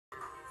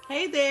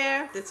Hey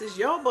there, this is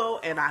YoBo,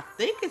 and I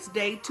think it's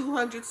day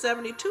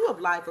 272 of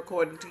Life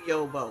According to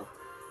YoBo.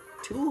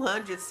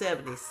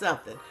 270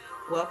 something.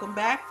 Welcome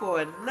back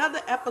for another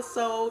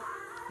episode,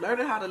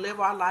 learning how to live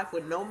our life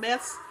with no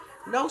mess,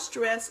 no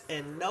stress,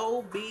 and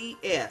no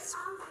BS.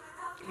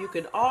 You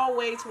can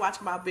always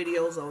watch my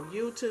videos on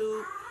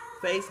YouTube,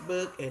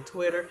 Facebook, and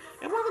Twitter.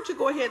 And why don't you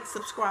go ahead and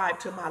subscribe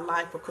to my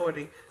Life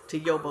According to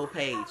YoBo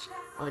page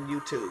on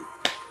YouTube.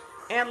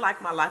 And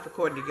like my Life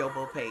According to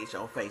YoBo page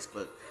on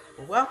Facebook.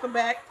 Well, welcome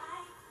back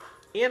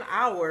in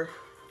our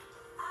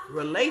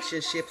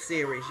relationship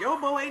series.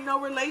 YoBo ain't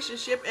no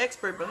relationship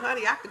expert, but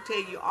honey, I can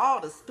tell you all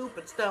the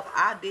stupid stuff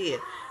I did.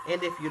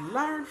 And if you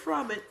learn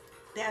from it,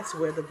 that's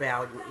where the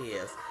value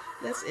is.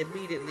 Let's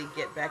immediately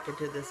get back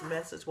into this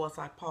message once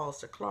I pause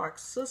to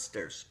Clark's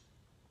sisters.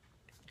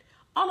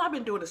 All I've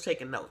been doing is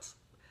taking notes.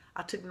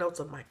 I took notes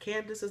of my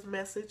Candace's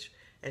message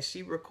as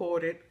she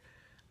recorded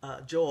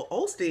Joel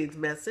Osteen's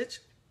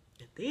message.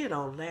 And then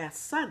on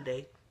last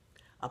Sunday,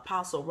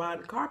 Apostle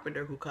Ron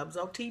Carpenter, who comes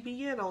on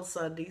TBN on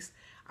Sundays,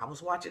 I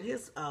was watching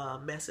his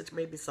message,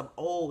 maybe some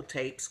old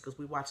tapes, because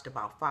we watched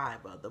about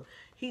 5 of them.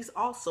 He's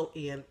also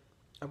in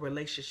a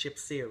relationship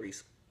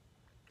series.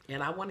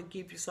 And I want to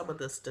give you some of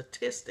the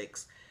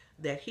statistics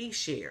that he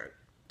shared.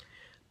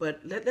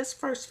 But let's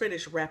first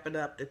finish wrapping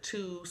up the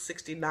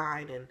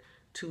 269 and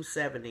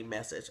 270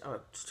 message,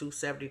 or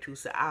 270,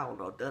 270, I don't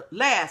know, the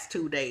last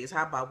 2 days.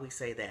 How about we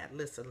say that?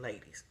 Listen,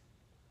 ladies,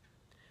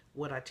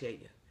 what I tell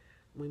you,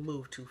 we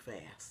move too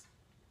fast.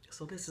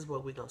 So this is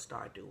what we're going to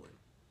start doing.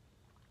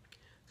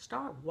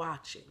 Start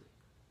watching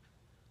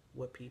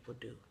what people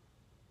do.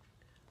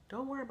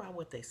 Don't worry about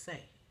what they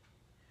say.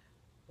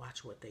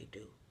 Watch what they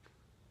do.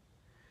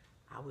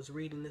 I was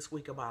reading this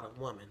week about a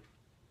woman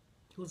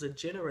who's a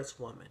generous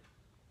woman.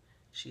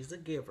 She's a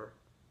giver.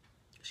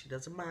 She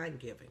doesn't mind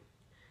giving.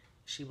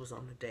 She was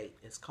on a date.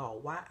 It's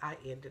called Why I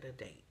Ended a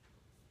Date.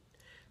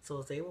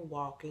 So as they were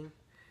walking,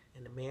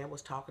 and the man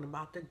was talking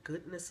about the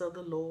goodness of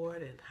the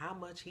Lord and how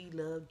much he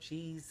loved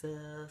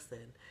Jesus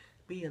and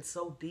being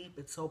so deep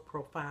and so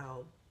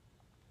profound,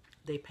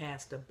 they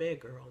passed a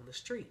beggar on the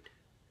street.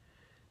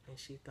 And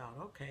she thought,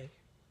 okay,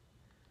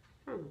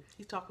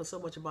 he's talking so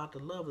much about the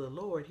love of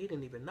the Lord, he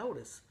didn't even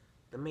notice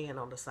the man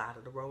on the side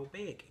of the road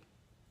begging.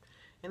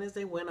 And as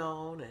they went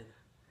on, and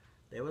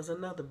there was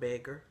another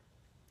beggar.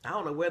 I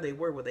don't know where they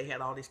were where they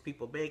had all these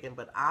people begging,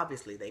 but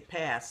obviously they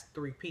passed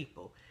 3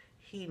 people.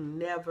 He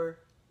never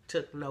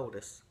took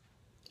notice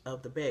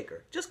of the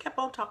beggar. Just kept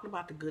on talking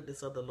about the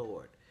goodness of the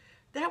Lord.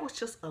 That was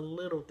just a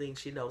little thing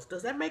she knows.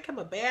 Does that make him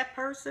a bad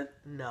person?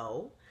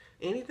 No.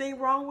 Anything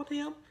wrong with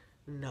him?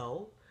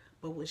 No.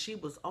 But when she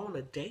was on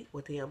a date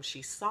with him,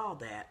 she saw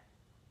that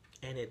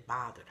and it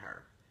bothered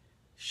her.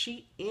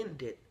 She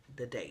ended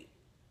the date.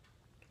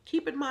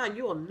 Keep in mind,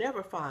 you'll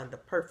never find the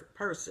perfect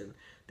person.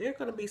 There are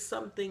going to be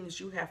some things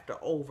you have to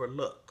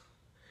overlook.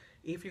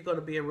 If you're going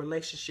to be in a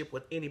relationship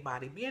with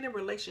anybody, being in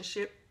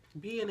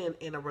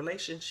a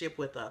relationship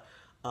with a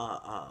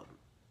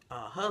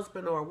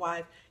husband or a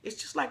wife,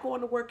 it's just like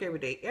going to work every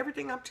day.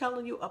 Everything I'm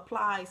telling you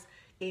applies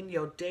in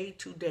your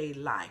day-to-day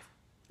life.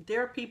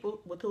 There are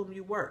people with whom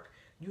you work.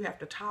 You have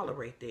to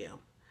tolerate them.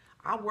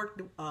 I worked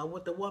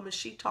with a woman.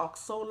 She talked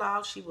so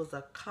loud. She was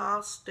a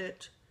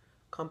constant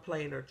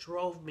complainer.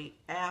 Drove me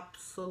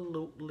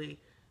absolutely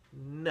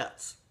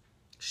nuts.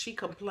 She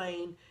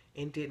complained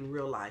and didn't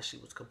realize she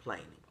was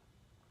complaining.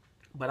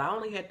 But I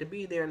only had to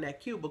be there in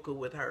that cubicle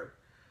with her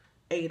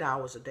 8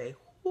 hours a day.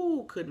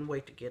 Who couldn't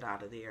wait to get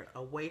out of there,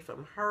 away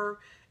from her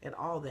and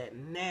all that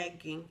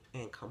nagging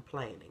and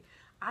complaining?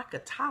 I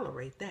could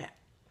tolerate that.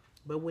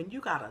 But when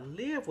you got to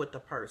live with the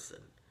person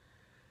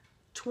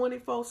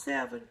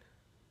 24/7,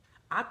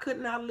 I could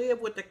not live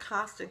with the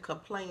constant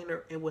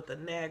complainer and with the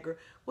nagger.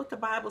 What the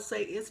Bible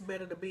say, it's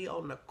better to be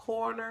on the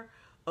corner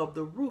of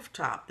the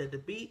rooftop than to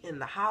be in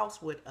the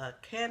house with a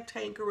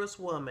cantankerous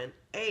woman.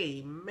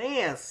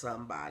 Amen,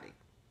 somebody.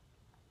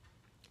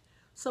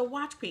 So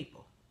watch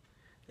people.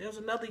 There's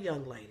another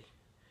young lady.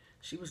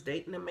 She was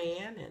dating a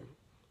man, and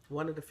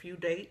one of the few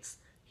dates,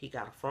 he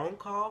got a phone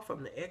call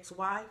from the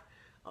ex-wife.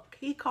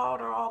 He called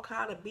her all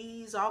kind of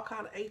B's, all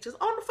kind of H's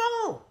on the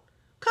phone,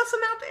 cussing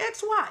out the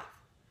ex-wife.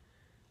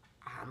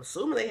 I'm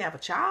assuming they have a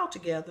child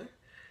together.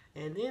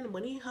 And then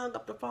when he hung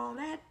up the phone,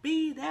 that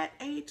B, that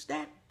H,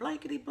 that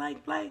blankety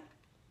blank blank.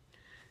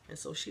 And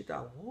so she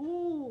thought,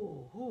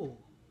 ooh,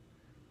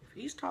 if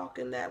he's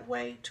talking that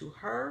way to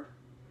her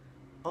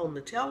on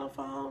the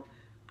telephone,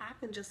 I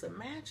can just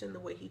imagine the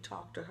way he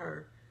talked to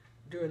her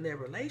during their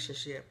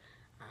relationship.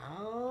 I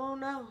don't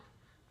know.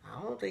 I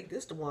don't think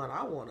this is the one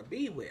I want to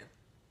be with.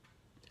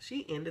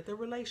 She ended the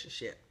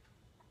relationship.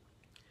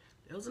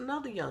 There was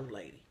another young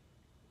lady.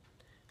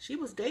 She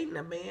was dating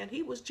a man.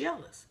 He was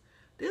jealous.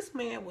 This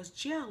man was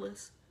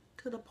jealous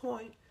to the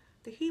point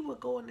that he would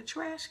go in the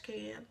trash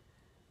can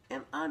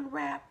and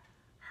unwrap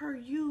her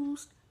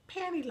used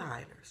panty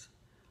liners.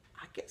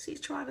 I guess he's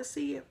trying to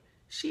see if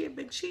she had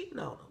been cheating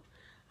on him.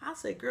 I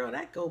said, girl,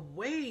 that go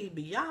way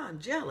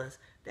beyond jealous.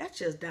 That's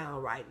just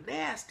downright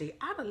nasty.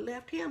 I'd have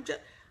left him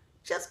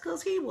just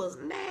because he was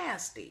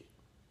nasty.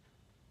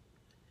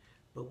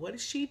 But what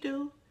did she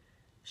do?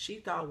 She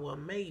thought, well,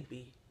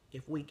 maybe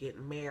if we get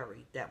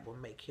married, that will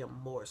make him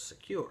more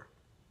secure.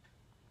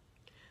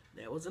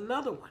 There was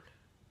another one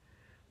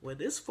where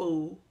this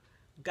fool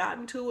got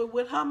into it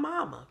with her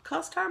mama,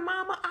 cussed her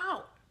mama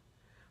out.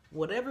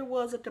 Whatever it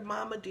was that the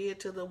mama did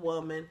to the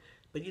woman,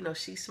 but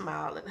she's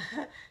smiling.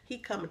 He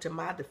coming to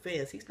my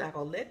defense. He's not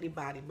going to let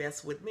anybody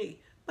mess with me.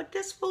 But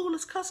this fool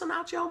is cussing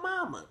out your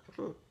mama.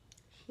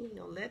 He ain't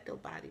going to let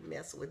nobody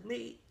mess with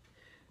me.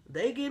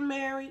 They get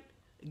married.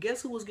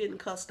 Guess who was getting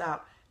cussed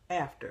out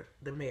after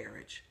the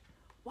marriage?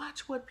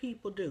 Watch what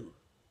people do.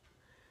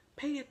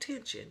 Pay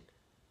attention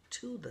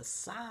to the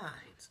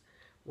signs.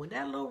 When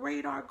that little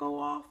radar go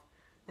off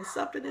and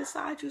something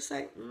inside you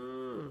say,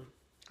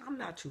 I'm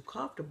not too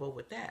comfortable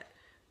with that.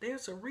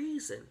 There's a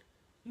reason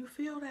you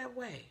feel that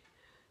way.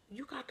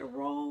 You got to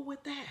roll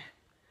with that.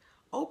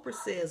 Oprah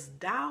says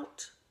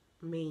doubt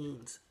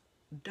means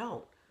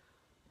don't.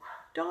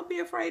 Don't be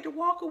afraid to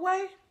walk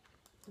away.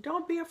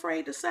 Don't be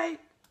afraid to say,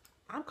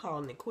 I'm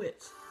calling it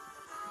quits.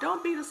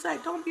 Don't be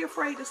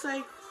afraid to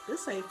say,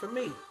 this ain't for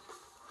me.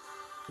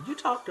 You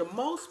talk to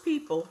most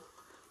people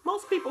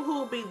who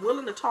will be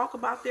willing to talk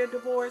about their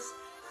divorce,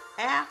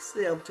 ask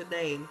them to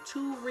name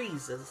 2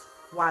 reasons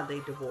why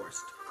they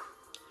divorced.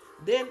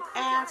 Then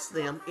ask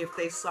them if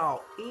they saw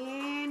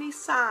any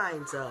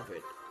signs of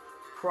it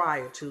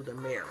prior to the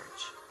marriage.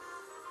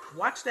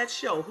 Watch that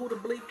show, Who the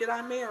Bleep Did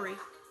I Marry?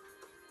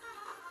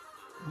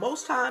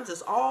 Most times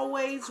it's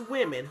always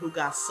women who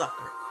got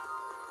suckered.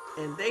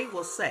 And they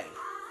will say,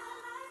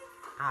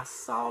 I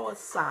saw a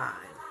sign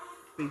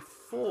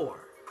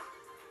before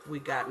we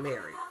got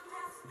married.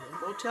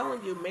 I'm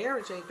telling you,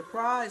 marriage ain't the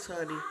prize,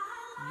 honey.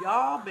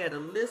 Y'all better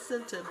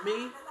listen to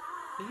me.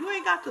 You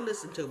ain't got to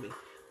listen to me.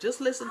 Just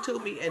listen to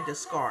me and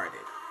discard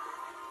it,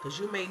 because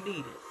you may need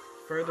it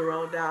further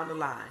on down the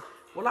line.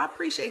 Well, I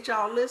appreciate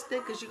y'all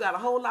listening, because you got a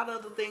whole lot of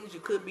other things you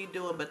could be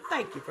doing, but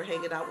thank you for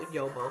hanging out with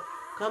YoBo.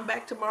 Come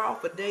back tomorrow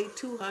for day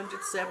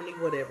 270,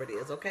 whatever it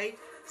is, okay?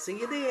 See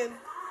you then.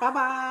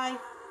 Bye-bye.